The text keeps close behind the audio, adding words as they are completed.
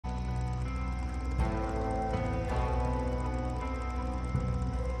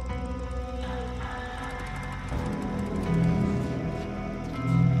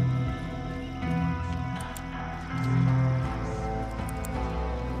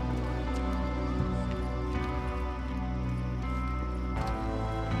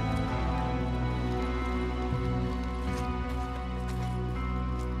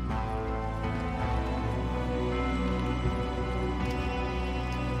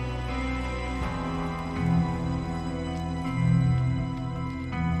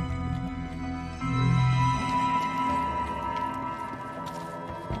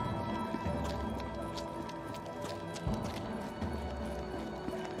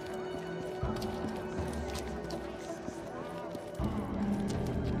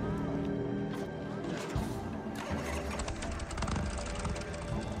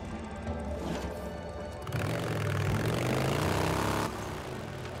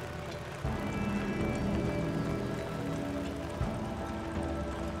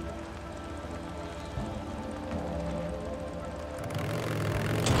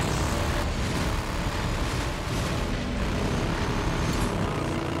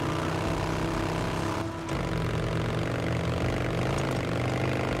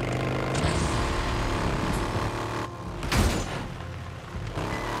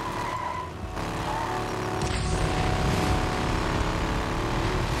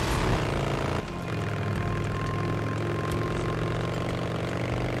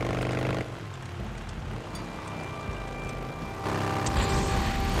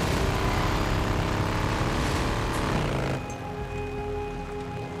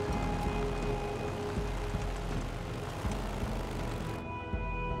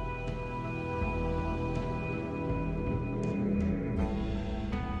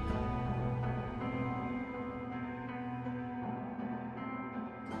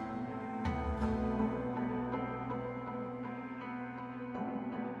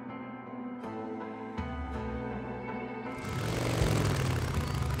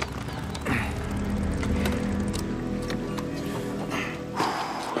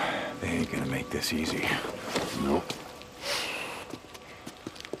This easy. Nope.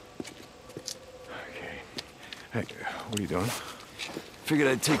 Okay. Hey, what are you doing? Figured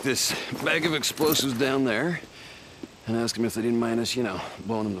I'd take this bag of explosives down there and ask them if they didn't mind us, you know,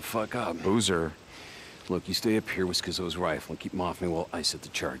 blowing them the fuck up. Boozer. Look, you stay up here with Skizzo's rifle and keep them off me while I set the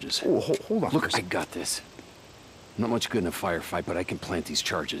charges. Oh, hold on. Look, I got this. I'm not much good in a firefight, but I can plant these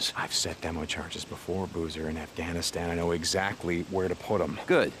charges. I've set demo charges before, Boozer, in Afghanistan. I know exactly where to put them.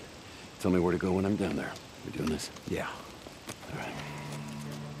 Good. Tell me where to go when I'm down there. We doing this? Yeah. All right.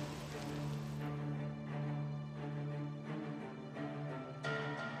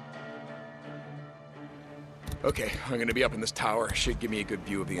 Okay, I'm gonna be up in this tower. Should give me a good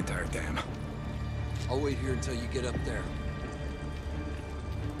view of the entire dam. I'll wait here until you get up there.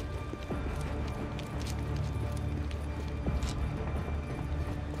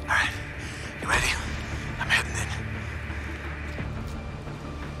 All right. You ready? I'm heading in.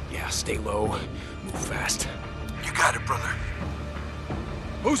 Yeah, stay low. Move fast. You got it, brother.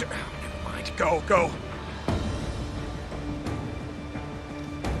 Boozer! Never mind. Go, go.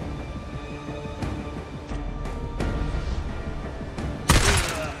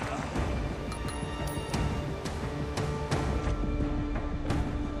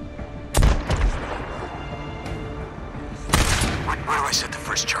 Where do I set the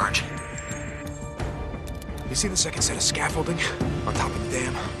first charge? You see the second set of scaffolding on top of the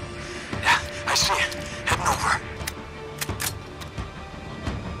dam? Yeah, I see it. Heading over.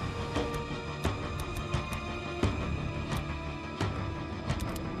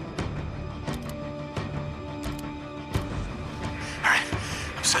 All right,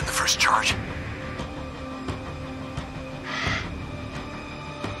 I'm setting the first charge.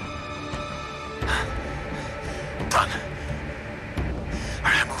 Done.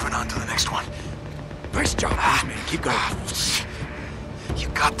 All right, moving on to the next one. Nice job, boys, man. Keep going. You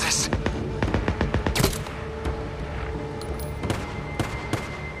got this.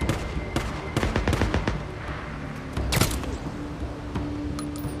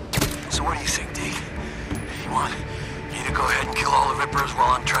 So what do you think, Deke? You want me to go ahead and kill all the Rippers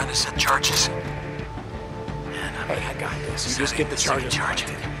while I'm trying to set charges? Man, Hey, I got this. You just get the charges charge.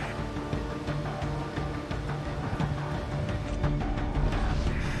 planted.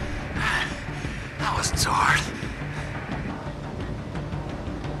 That wasn't so hard.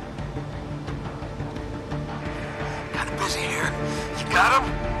 Kinda busy here. You got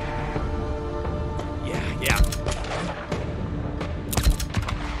him? Yeah, yeah.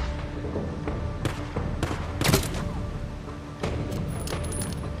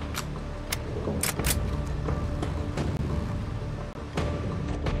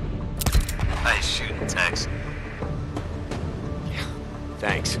 Nice shooting, Tex. Yeah.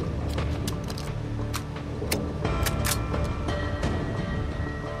 Thanks.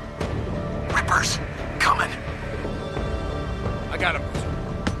 Rippers, coming. I got him.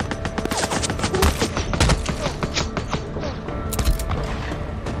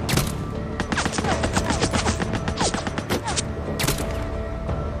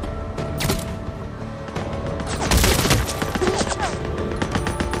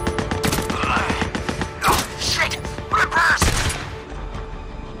 Oh, shit! Rippers!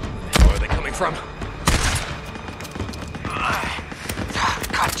 Where are they coming from?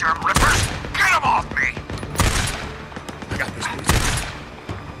 God, German Rippers!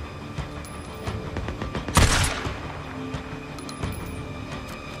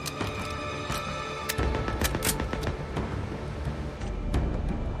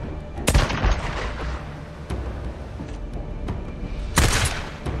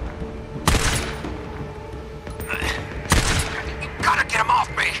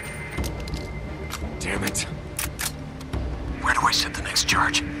 the next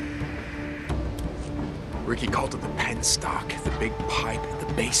charge? Ricky called it the penstock, the big pipe at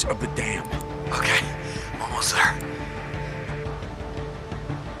the base of the dam. Okay, I'm almost there.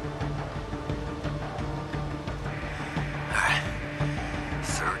 Alright.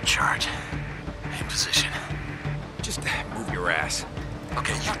 Third charge. In position. Just move your ass.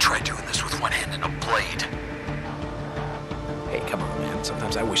 Okay, you try doing this with one hand and a blade. Hey, come on, man.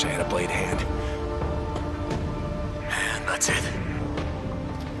 Sometimes I wish I had a blade hand. And that's it.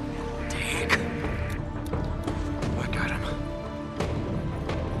 Dig. I got him.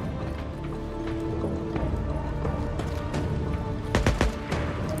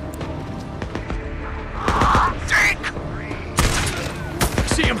 Dig!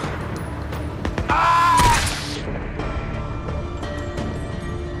 See him.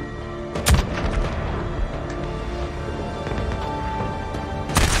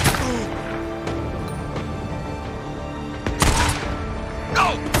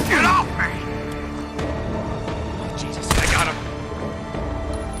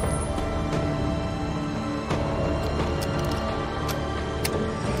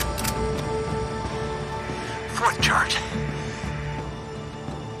 Fourth charge.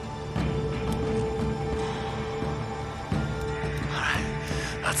 Alright,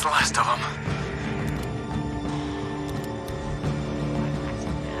 that's the last of them.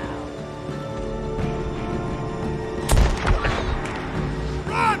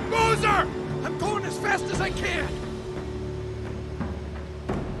 Run, Boozer! I'm going as fast as I can.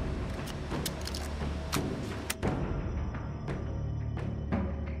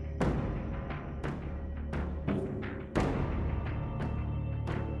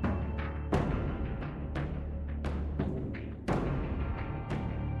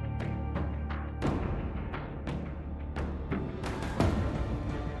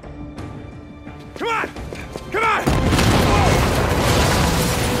 Come on! Come on!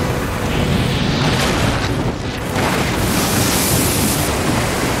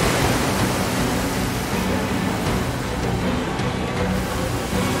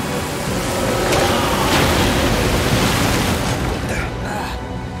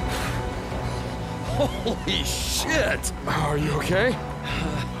 Holy shit! Are you okay?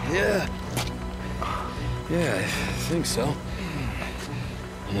 Yeah. Yeah, I think so.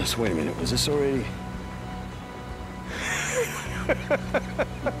 Unless, wait a minute, was this already...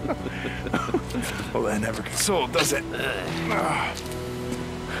 Well, that never gets old, does it?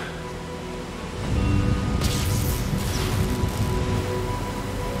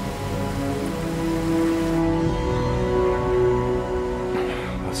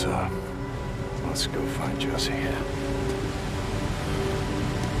 Let's go find Jesse.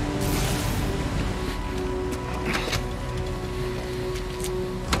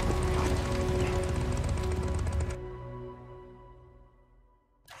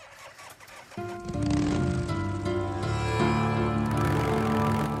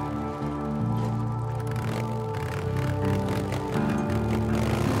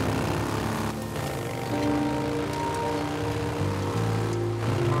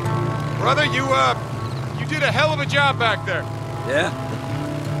 Brother, you did a hell of a job back there. Yeah?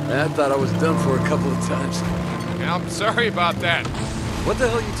 I thought I was done for a couple of times. Yeah, I'm sorry about that. What the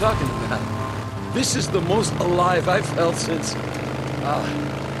hell are you talking about? This is the most alive I've felt since...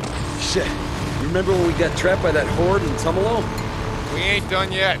 shit. Remember when we got trapped by that horde in Tumalo? We ain't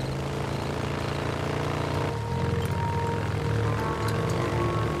done yet.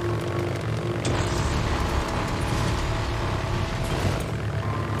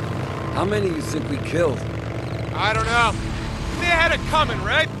 How many you think we killed? I don't know. They had it coming,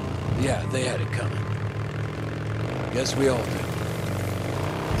 right? Yeah, they had it coming. Guess we all did.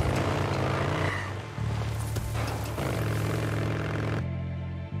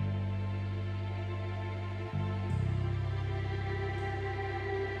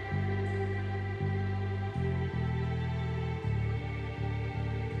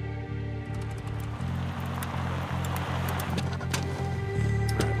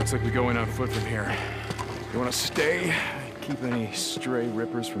 Looks like we go in on foot from here. You want to stay? Keep any stray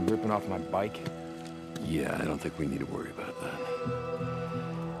rippers from ripping off my bike? Yeah, I don't think we need to worry about that.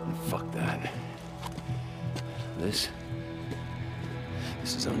 And fuck that. This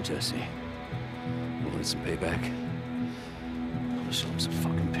is on Jesse. You want some payback? I'm gonna show him some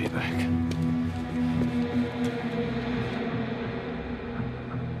fucking payback.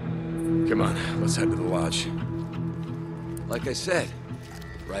 Come on, let's head to the lodge. Like I said,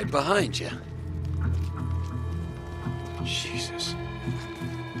 right behind you. Jesus.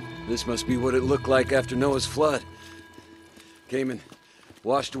 This must be what it looked like after Noah's flood. Came and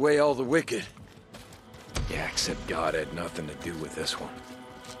washed away all the wicked. Yeah, except God had nothing to do with this one.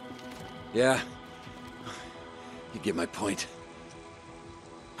 Yeah. You get my point.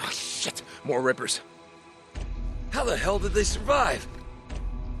 Oh, shit! More Rippers. How the hell did they survive?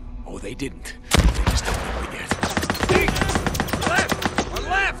 Oh, they didn't. They just don't know it yet. Left! On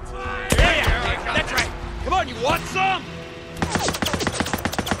left! Yeah, that's right. Come on, you want some?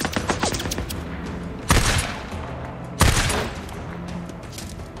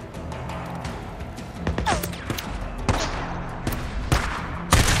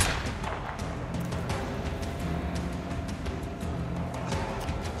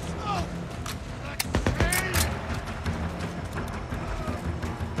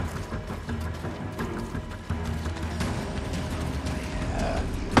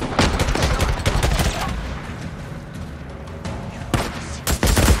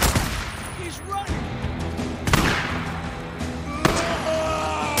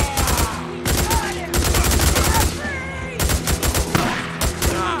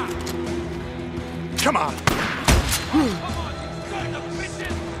 Come on!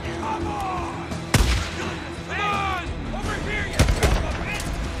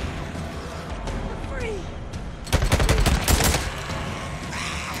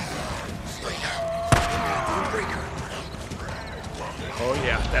 Oh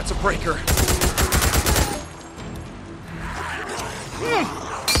yeah, that's a breaker.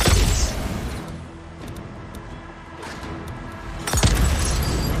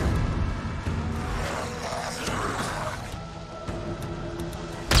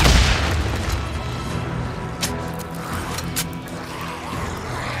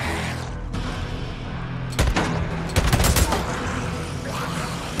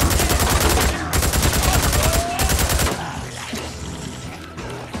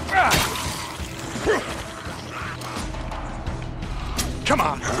 Come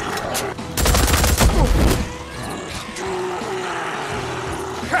on!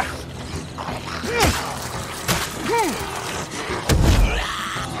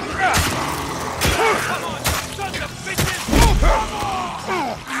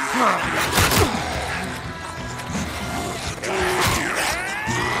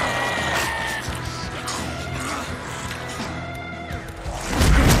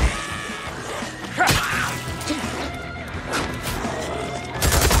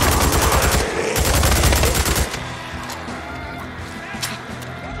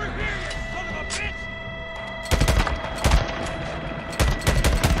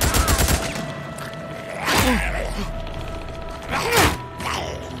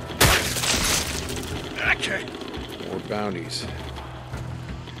 Okay. More bounties.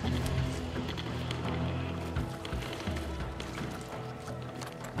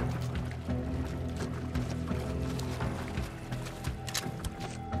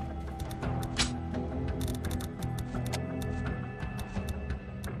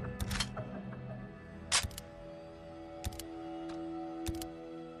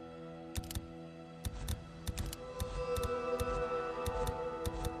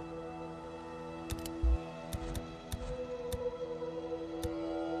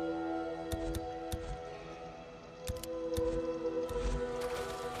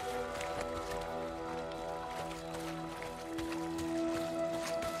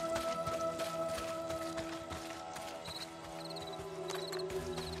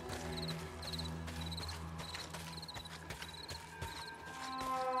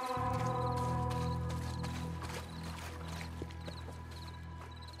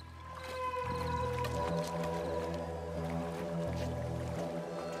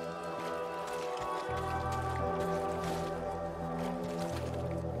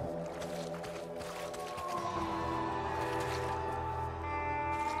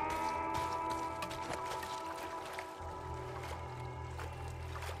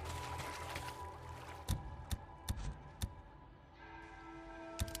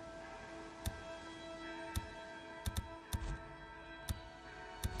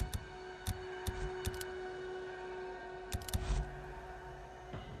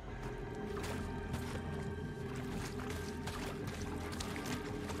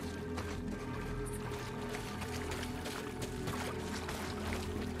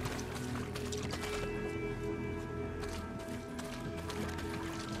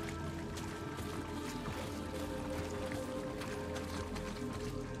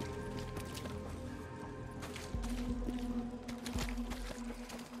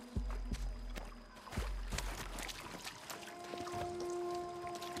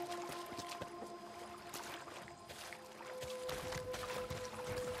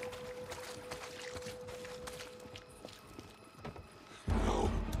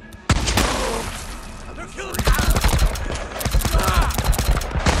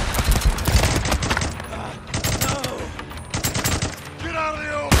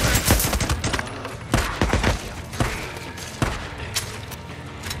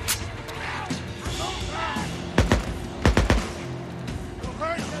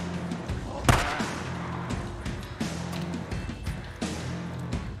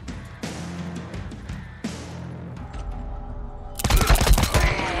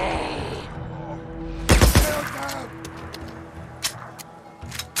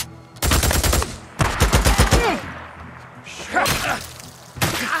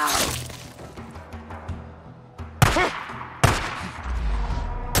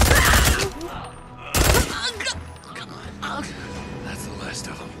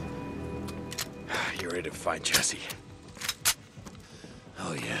 You ready to fight, Jesse?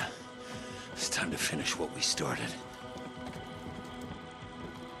 Oh, yeah. It's time to finish what we started.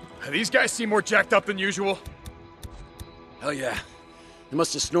 These guys seem more jacked up than usual. Hell yeah. They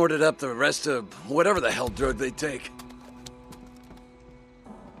must have snorted up the rest of whatever the hell drug they take.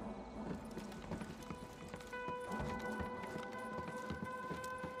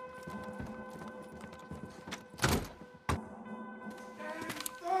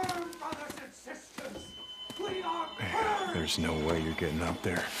 There's no way you're getting up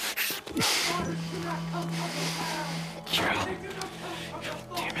there. Joe.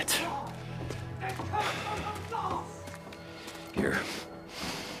 Damn it. Here.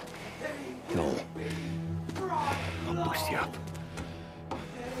 No. I'll boost you up.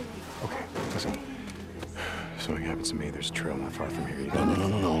 Okay, listen. If something happens to me, there's a trail not far from here.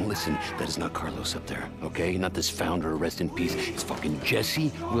 No. Listen, that is not Carlos up there, okay? Not this founder, rest in peace. It's fucking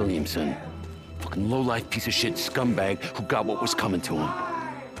Jesse Williamson. Fucking low-life piece of shit scumbag who got what was coming to him.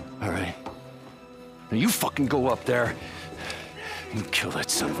 All right? Now you fucking go up there. You kill that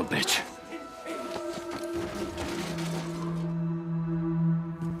son of a bitch.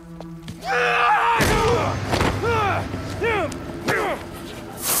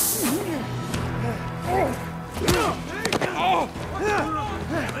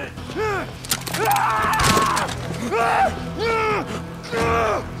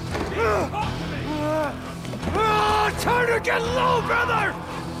 Time to get low, brother!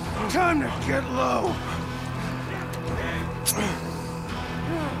 Time to get low.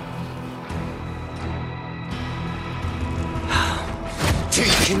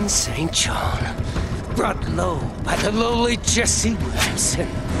 Deacon St. John, brought low by the lowly Jesse Williamson.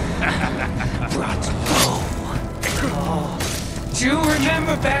 Brought low. Oh, do you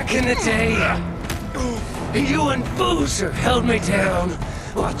remember back in the day? You and Boozer held me down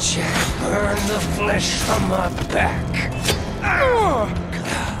while Jack burned the flesh from my back.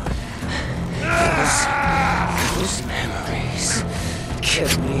 Those memories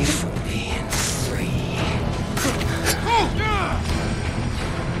kept me from being free.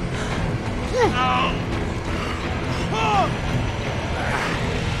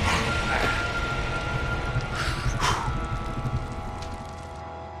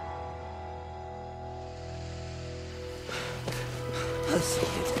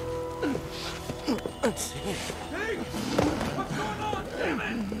 Let's see it. Hey! What's going on? Damn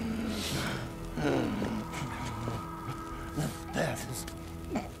it! The path is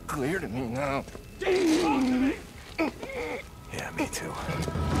clear to me now. Talk to me! Yeah, me too.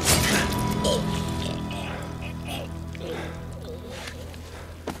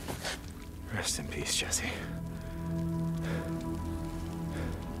 Rest in peace, Jesse.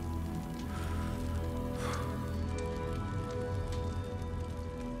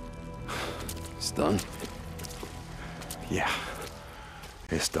 It's done. Yeah,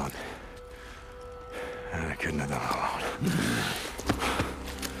 it's done. And I couldn't have done it alone.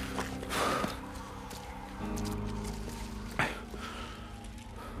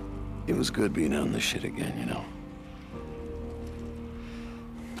 It was good being out in the shit again, you know.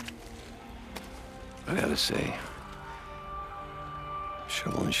 I gotta say,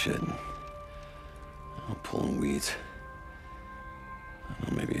 shoveling shit and pulling weeds. I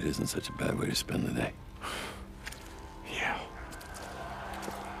don't know, maybe it isn't such a bad way to spend the day. Yeah.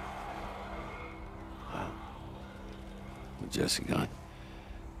 Wow. With Jesse gone,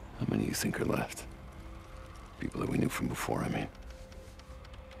 how many do you think are left? People that we knew from before, I mean.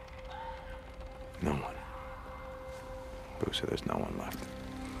 No one. Boozer, there's no one left.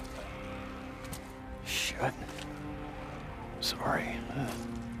 Shit. Sorry.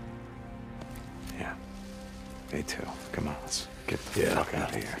 Yeah. Me too. Come on, let's get the Yeah. fuck out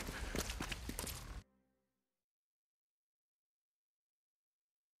of here.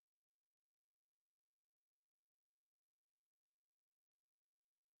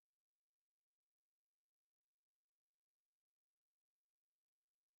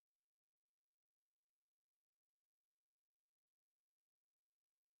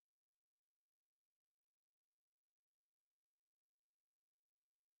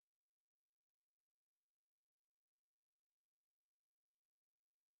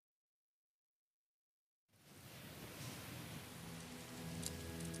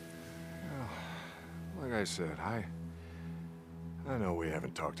 Like I said, I know we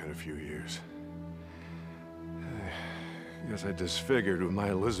haven't talked in a few years. I guess I just figured with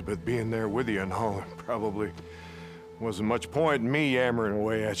my Elizabeth being there with you and all, there probably wasn't much point in me yammering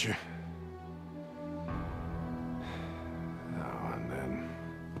away at you. Oh, and then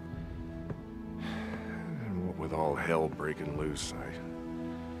with all hell breaking loose,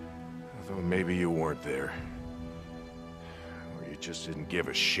 I So maybe you weren't there. Or you just didn't give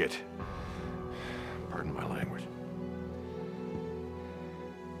a shit. Pardon my language.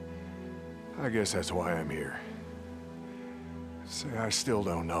 I guess that's why I'm here. Say, I still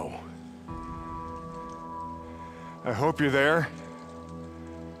don't know. I hope you're there.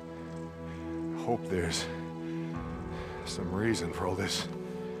 I hope there's some reason for all this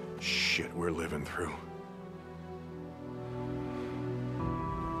shit we're living through.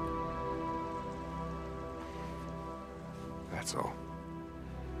 That's all.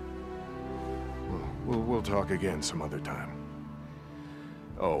 We'll talk again some other time.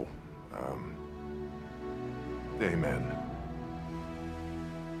 Oh, amen.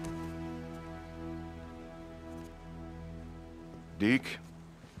 Deke?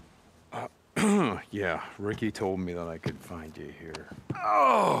 Yeah, Ricky told me that I could find you here.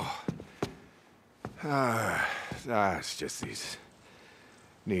 Oh! It's just these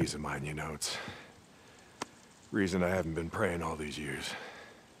knees of mine, you know. It's reason I haven't been praying all these years.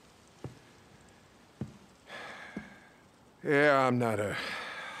 Yeah, I'm not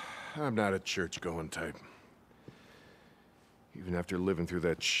a church-going type. Even after living through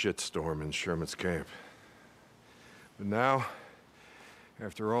that shitstorm in Sherman's camp. But now,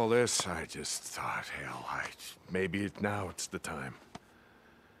 after all this, I just thought, hell, maybe now it's the time.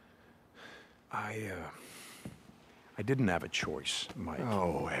 I didn't have a choice, Mike.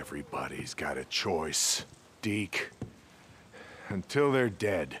 Oh, everybody's got a choice, Deke. Until they're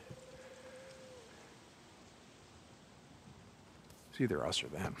dead. It's either us or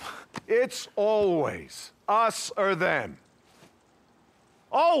them. It's always us or them.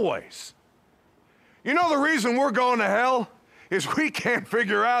 Always. You know the reason we're going to hell? Is we can't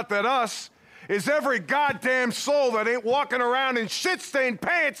figure out that us is every goddamn soul that ain't walking around in shit-stained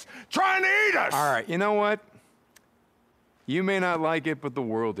pants trying to eat us! All right, you know what? You may not like it, but the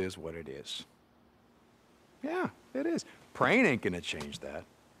world is what it is. Yeah, it is. Praying ain't gonna change that.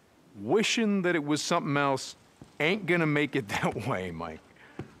 Wishing that it was something else ain't gonna make it that way, Mike.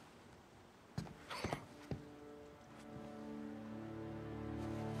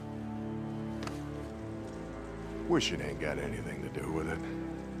 Wishing ain't got anything to do with it.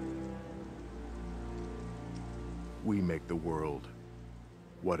 We make the world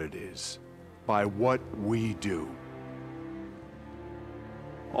what it is by what we do.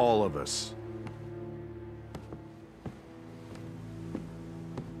 All of us.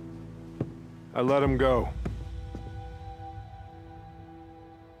 I let him go.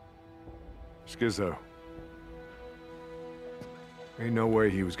 Schizo. Ain't no way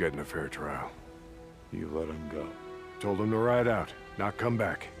he was getting a fair trial. You let him go. Told him to ride out, not come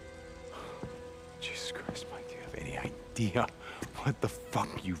back. Jesus Christ, Mike, do you have any idea what the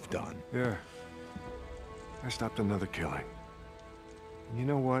fuck you've done? Yeah. I stopped another killing. And you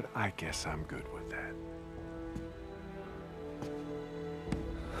know what? I guess I'm good with that.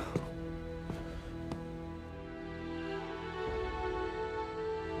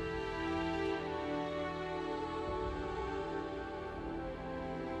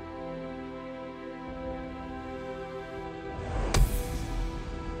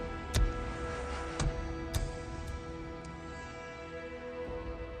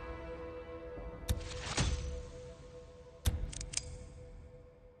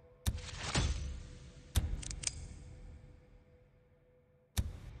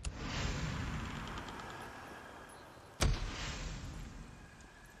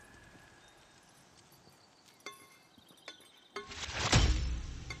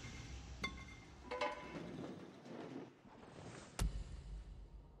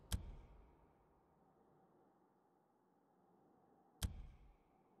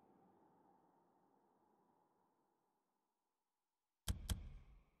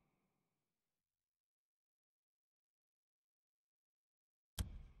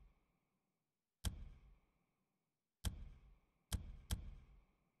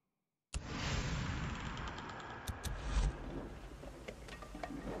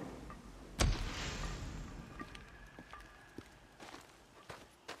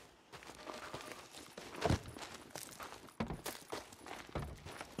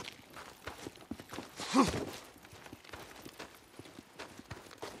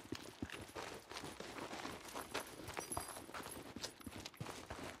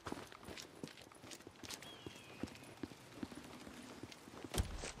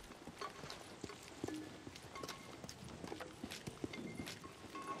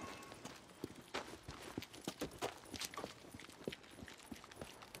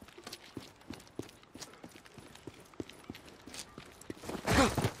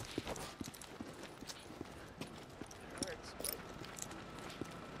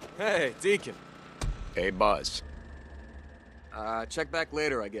 Hey, Deacon. Hey, Buzz. Check back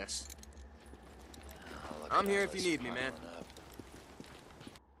later, I guess. I'm here if you need me, man.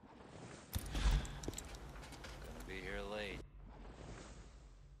 Gonna be here late.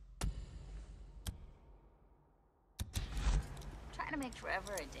 Try to make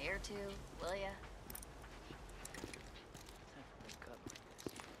forever a day or two, will ya?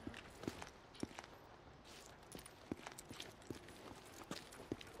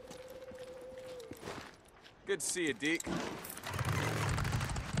 Good to see you, Deke.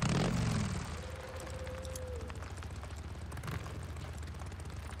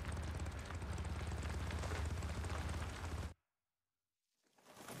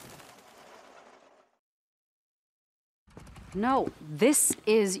 No, this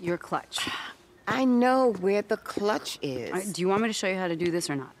is your clutch. I know where the clutch is. Do you want me to show you how to do this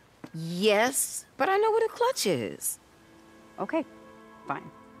or not? Yes, but I know where the clutch is. Okay, fine.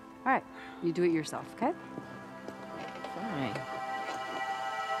 All right, you do it yourself, okay? Fine.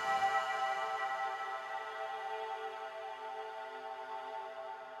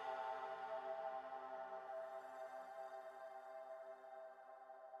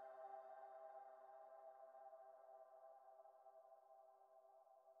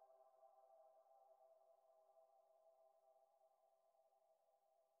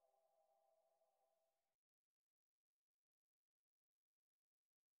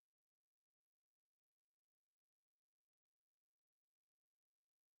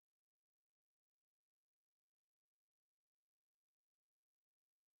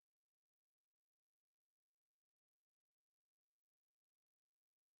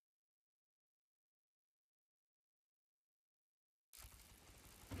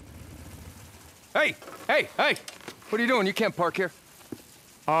 Hey! Hey! Hey! What are you doing? You can't park here.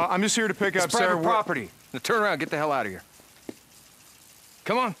 I'm just here to pick up It's private Sarah. property. Now turn around, get the hell out of here.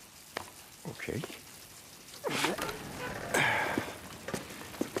 Come on. Okay.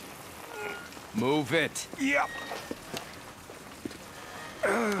 Move it. Yep.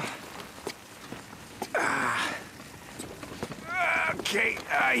 Okay,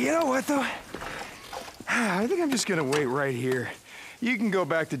 you know what, though? I think I'm just gonna wait right here. You can go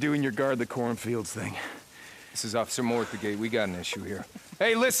back to doing your guard the cornfields thing. This is Officer Moore at the gate. We got an issue here.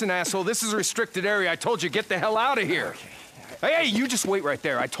 Hey, listen, asshole. This is a restricted area. I told you, get the hell out of here. Okay. Hey, you just wait right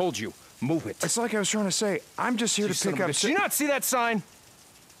there. I told you. Move it. It's like I was trying to say, I'm just here to pick up... Did you not see that sign?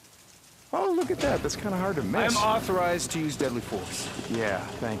 Oh, look at that. That's kind of hard to I miss. am authorized to use deadly force. Yeah,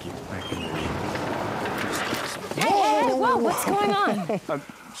 thank you. Thank you. Hey, whoa, what's going on?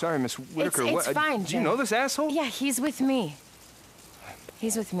 Sorry, Miss Whitaker. It's fine, Do you know this asshole? Yeah, he's with me.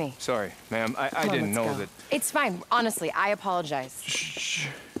 He's with me. Sorry, ma'am. I didn't know that. It's fine. Honestly, I apologize. Shh.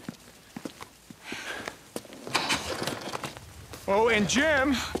 Oh, and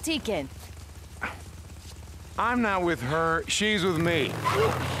Jim, Deacon, I'm not with her. She's with me.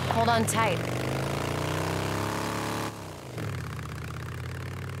 hold on tight.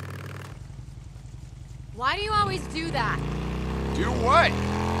 Why do you always do that? Do what?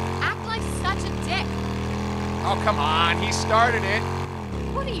 Act like such a dick. Oh, come on. He started it.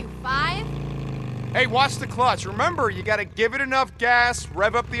 What are you, 5? Hey, watch the clutch. Remember, you gotta give it enough gas,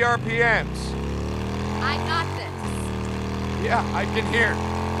 rev up the RPMs. I got this. Yeah, I can hear.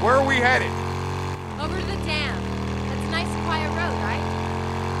 Where are we headed? Over to the dam. That's a nice quiet road, right?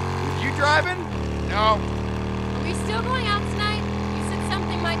 You driving? No. Are we still going out tonight? You said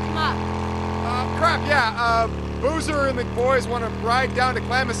something might come up. Crap, yeah. Boozer and the boys want to ride down to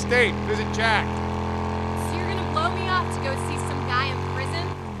Clam Estate, visit Jack. So you're gonna blow me off to go see some guy in prison?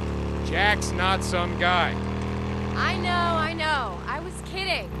 Jack's not some guy. I know. I was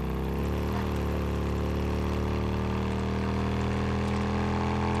kidding.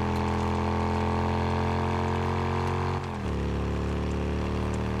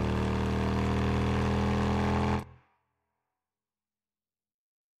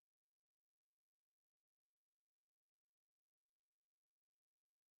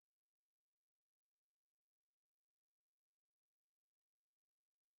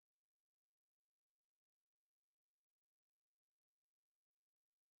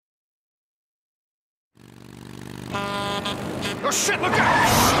 Oh, shit, look out!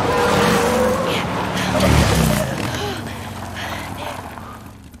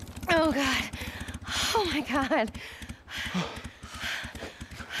 Oh, God. Oh, my God.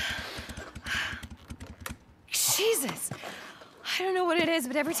 Jesus. I don't know what it is,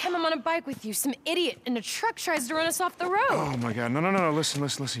 but every time I'm on a bike with you, some idiot in a truck tries to run us off the road. Oh my God, no,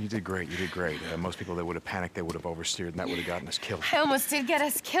 listen, you did great, most people, they would have panicked, they would have oversteered, and that would have gotten us killed. I almost did get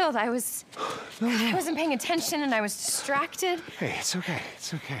us killed. I wasn't paying attention and I was distracted. Hey, it's okay.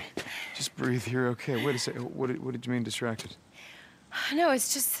 Just breathe, you're okay. Wait a second, what did you mean distracted? No,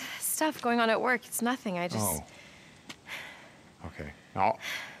 it's just stuff going on at work. It's nothing, I just... Oh. Okay. No,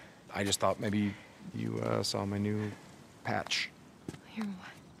 I just thought maybe you saw my new patch. Your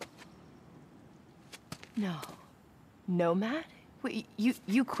what? No. Nomad? Wait,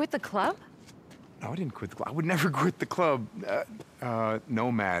 you quit the club? No, I didn't quit the club. I would never quit the club.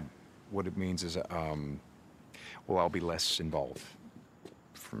 Nomad, what it means is, well, I'll be less involved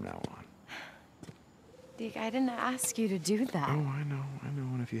from now on. Deke, I didn't ask you to do that. Oh, I know.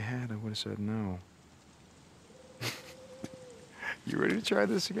 And if you had, I would have said no. You ready to try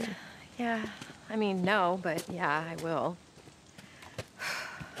this again? Yeah. I mean, no, but yeah, I will.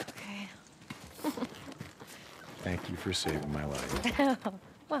 Okay. Thank you for saving my life.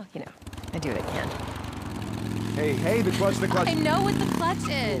 Well, you know, I do what I can. Hey, the clutch. I know what the clutch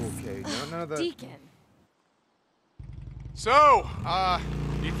is. Okay, no, Deacon. So,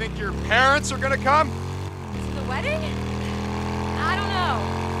 do you think your parents are gonna come? To the wedding? I don't know.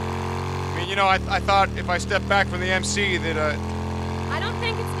 I mean, you know, I thought if I stepped back from the MC that, I don't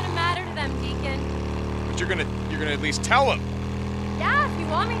think it's gonna matter to them, Deacon. but you're gonna at least tell them. Yeah, if you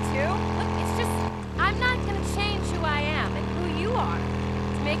want me to. Look, it's just, I'm not gonna change who I am and who you are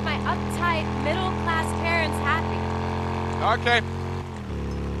to make my uptight, middle-class parents happy. Okay.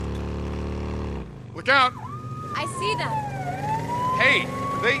 Look out. I see them. Hey,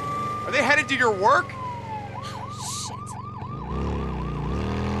 are they headed to your work? Shit.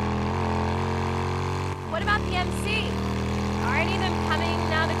 What about the MC? Are any of them coming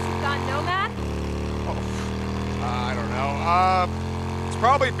now that you've gone Nomad? Oh, I don't know. It's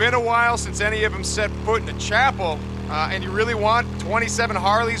probably been a while since any of them set foot in the chapel. And you really want 27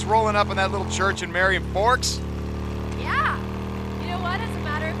 Harleys rolling up in that little church in Marion Forks? Yeah. You know what? As a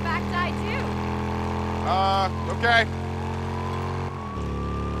matter of fact, I do. Okay.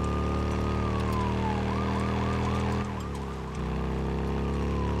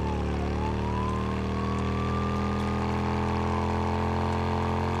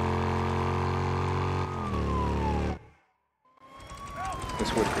 Miss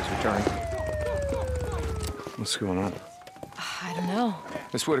Whitaker's returning. What's going on? I don't know.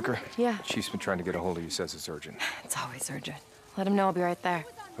 Miss Whitaker. Yeah. Chief's been trying to get a hold of you, says it's urgent. It's always urgent. Let him know I'll be right there.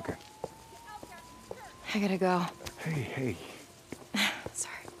 Okay. I gotta go. Hey.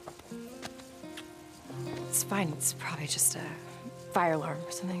 Sorry. It's fine. It's probably just a fire alarm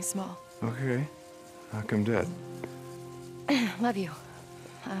or something small. Okay. How come dead? Love you.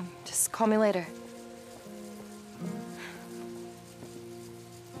 Just call me later.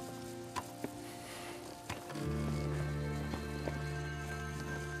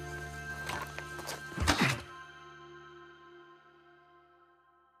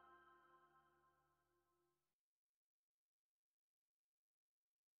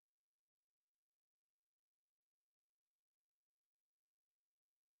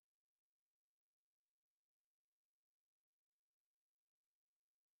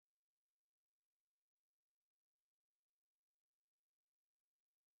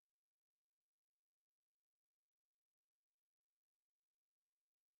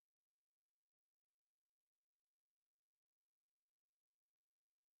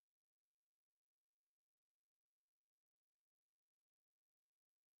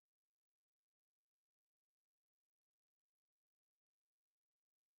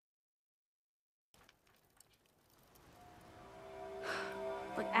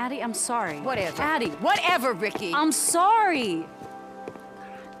 Look, Addie, I'm sorry. Whatever. Addie. Whatever, Ricky. I'm sorry.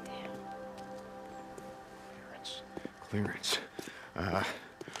 Clearance.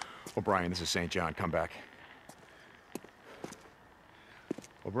 O'Brien, this is St. John. Come back.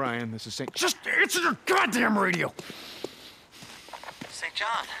 O'Brien, this is St. Just answer your goddamn radio! St.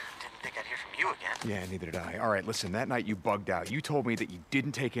 John, didn't think I'd hear from you again. Yeah, neither did I. All right, listen, that night you bugged out. You told me that you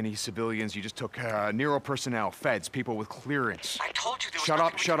didn't take any civilians. You just took Nero personnel, feds, people with clearance. I told you there was Shut up,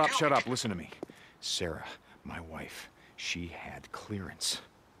 nothing we shut could up, do. shut up. Listen to me. Sarah, my wife, she had clearance.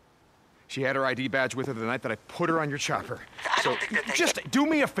 She had her ID badge with her the night that I put her on your chopper. I don't think that they... Just do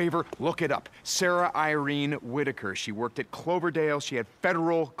me a favor, look it up. Sarah Irene Whitaker. She worked at Cloverdale. She had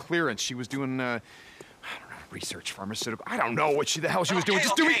federal clearance. She was doing, I don't know, research, pharmaceutical. I don't know what the hell she was doing.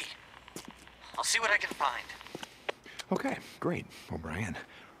 Just do me... I'll see what I can find. Okay, great. O'Brien,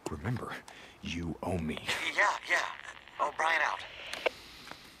 remember, you owe me. Yeah. O'Brien out.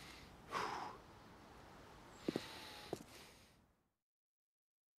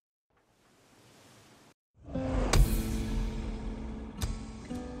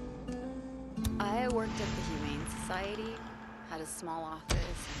 society, had a small office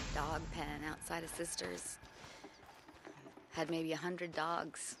and a dog pen outside of Sister's. Had maybe 100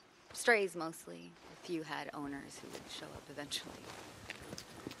 dogs. Strays mostly. A few had owners who would show up eventually.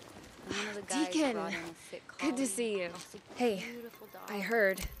 And one of the guys Deacon, brought in a sick good to collie. see you. Just a Hey, beautiful dog. I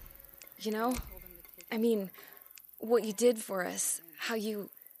heard. You know? I mean, what you did for us. How you...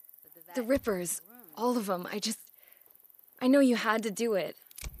 The Rippers. All of them. I know you had to do it.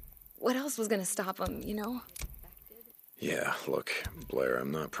 What else was gonna stop them, you know? Yeah, look, Blair,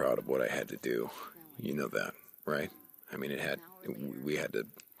 I'm not proud of what I had to do. You know that, right? I mean, we had to...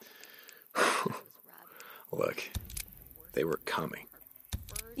 Look, they were coming.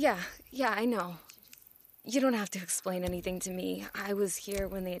 Yeah, I know. You don't have to explain anything to me. I was here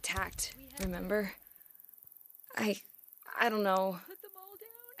when they attacked, remember? I don't know.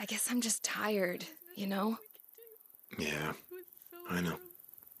 I guess I'm just tired, you know? Yeah, I know.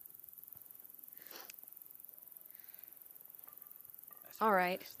 All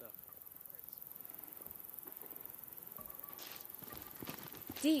right.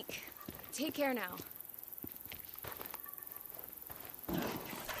 Deke, take care now.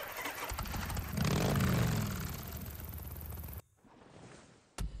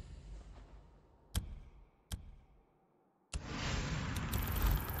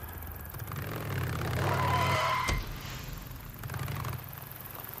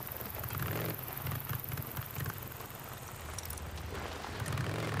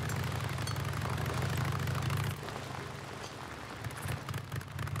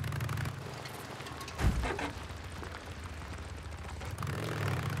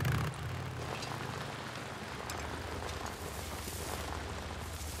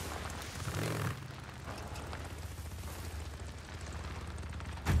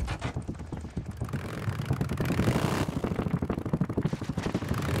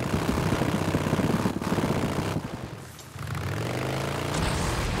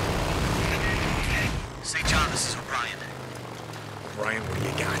 St. John, this is O'Brien. Brian, what do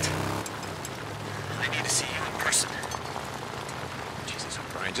you got? I need to see you in person. Jesus,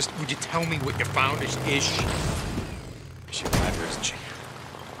 O'Brien, just would you tell me what you found? Is she alive or isn't she?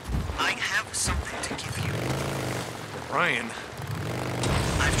 I have something to give you. O'Brien?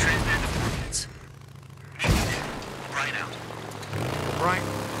 I've transmitted the coordinates. Meet me there. O'Brien out. O'Brien?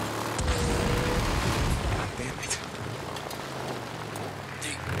 God damn it.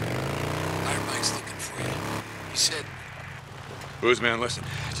 Iron Mike's looking for you. He said... Booze, man, listen.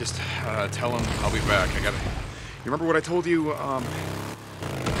 Just tell him I'll be back. I gotta... You remember what I told you?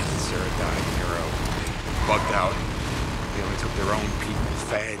 Sarah died, Nero. They bugged out. They only took their own people,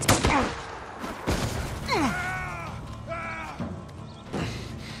 feds.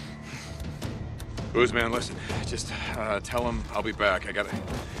 Booze, man, listen. Just tell him I'll be back. I gotta...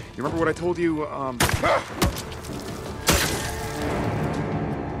 You remember what I told you?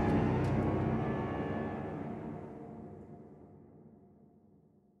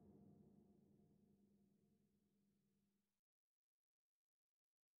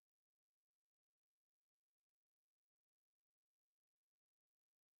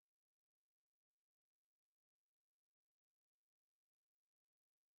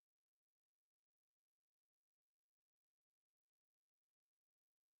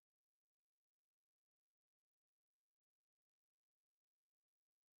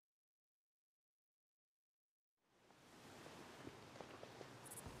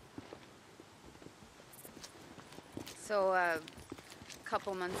 So, a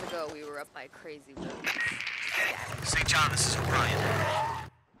couple months ago, we were up by Crazy Woods. St. John, this is O'Brien.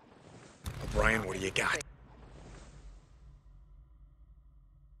 O'Brien, what do you got?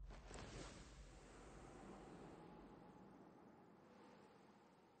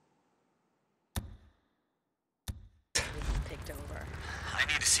 Picked over. I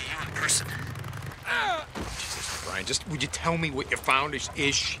need to see you in person. Jesus, O'Brien, just would you tell me what you found? Is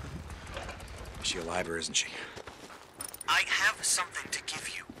she alive or isn't she? I have something to give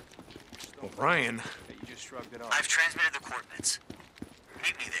you. O'Brien? You just shrugged it off. I've transmitted the coordinates.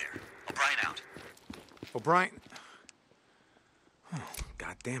 Meet me there. O'Brien out. O'Brien? Oh,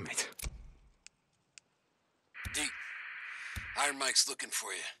 God damn it. Deke, Iron Mike's looking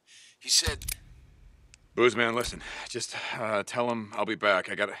for you. He said... Booze, man, listen. Just tell him I'll be back.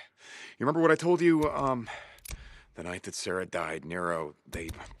 I gotta... You remember what I told you? The night that Sarah died, Nero, they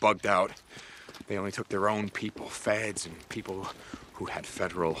bugged out. They only took their own people, feds, and people who had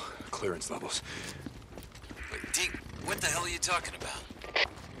federal clearance levels. Wait, Deke, what the hell are you talking about?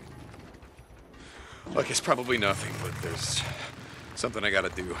 Look, it's probably nothing, but there's something I gotta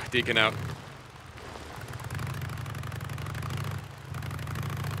do. Deacon out.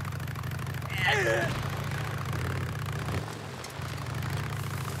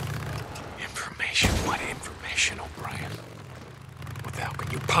 information, O'Brien. What the hell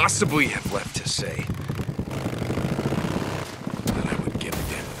could you possibly have left to say that I would give a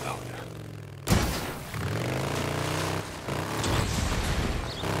damn about?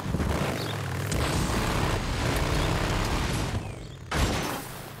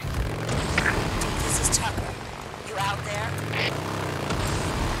 This is Tucker. You out there?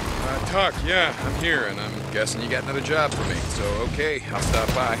 Tuck, yeah, I'm here, and I'm guessing you got another job for me. So, okay, I'll stop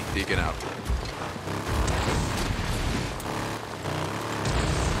by. Deacon out.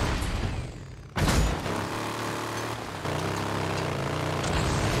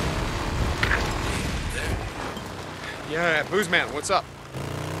 Yeah, Booze Man, what's up?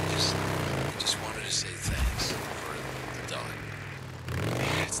 I just wanted to say thanks for the dog.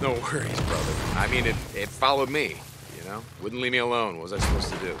 It's no worries, brother. I mean, it followed me, you know? Wouldn't leave me alone. What was I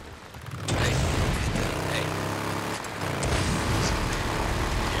supposed to do? Hey.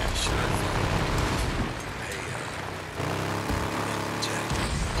 Yeah, sure. Hey, Jack.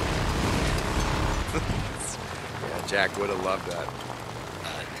 Yeah, Jack would have loved that.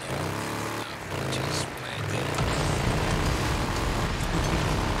 No, just when I did it.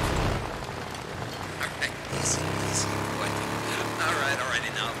 Alright, easy, boy. Alright,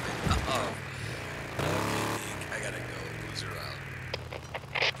 enough. Uh-oh. Okay, Nick, I gotta go. Loser out.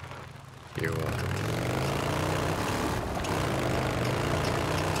 You're welcome.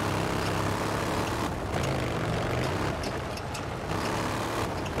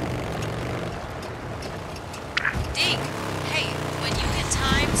 Deke, hey, when you get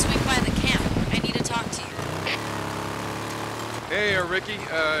time, swing by the camp. I need to talk to you. Hey, Ricky.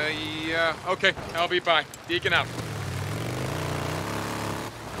 Yeah, okay. I'll be by. Deacon out.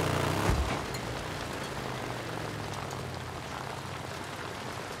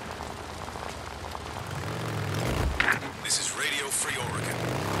 This is Radio Free Oregon.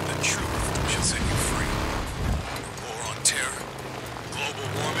 The truth shall set you free. War on terror, global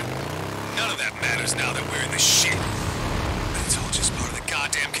warming, none of that matters now that we're in the shit. But it's all just part of the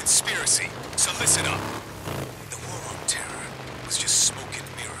goddamn conspiracy. So listen up. The war on terror was just smoke and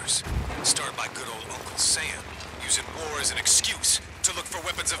mirrors. Started by good old Uncle Sam, using war as an excuse to look for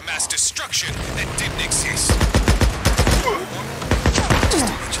weapons of mass destruction that didn't exist. Just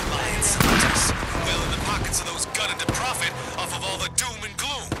a bunch of lying scientists who fell in the pockets of those gunning to profit off of all the doom and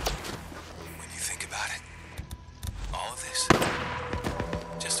gloom. When you think about it, all of this,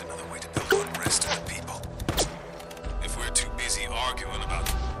 just another way to build unrest in the people. If we're too busy arguing about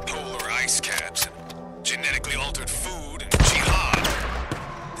polar ice caps and genetically altered food and jihad,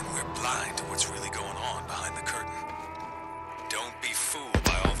 then we're blind to what's really going on behind the curtain. Don't be fooled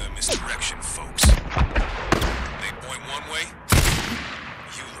by all their misdirection, folks. They point one way,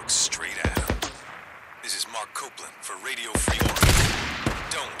 you look straight at them. This is Mark Copeland for Radio Free Oregon.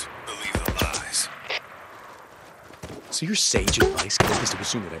 Don't believe the lies. So your sage advice is to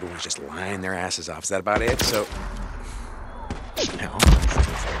assume that everyone's just lying their asses off. Is that about it? So, no,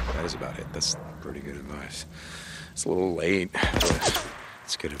 that is about it. That's pretty good advice. It's a little late, but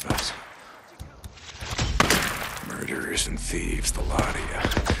it's good advice. Murderers and thieves, the lot of you.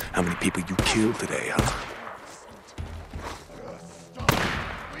 How many people you killed today, huh?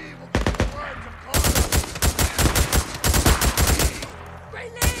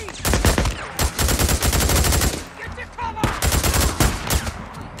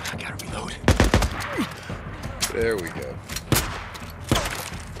 There we go.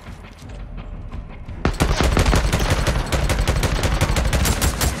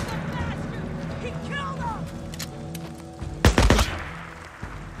 He killed him!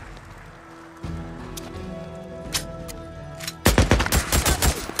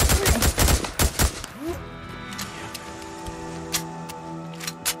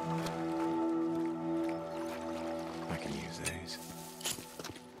 I can use these.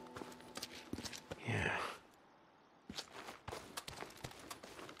 Yeah.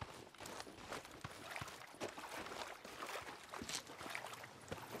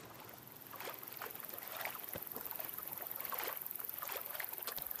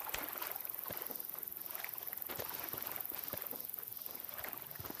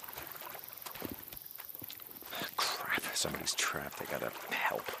 Crap, somebody's trapped. They gotta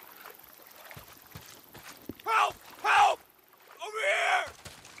help. Help! Help! Over here!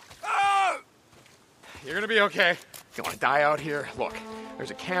 Help! You're gonna be okay. You wanna die out here? Look,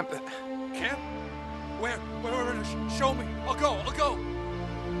 there's a camp that... Camp? Where? Show me. I'll go.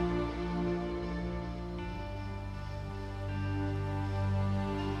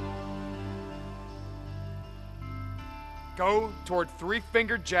 Go toward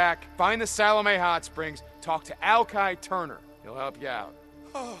Three-Fingered Jack, find the Salome Hot Springs, talk to Alki Turner. He'll help you out.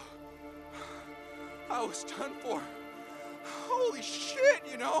 Oh. I was done for. Holy shit,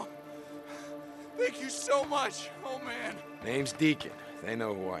 you know? Thank you so much. Oh, man. Name's Deacon. They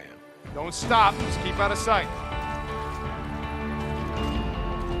know who I am. Don't stop. Just keep out of sight.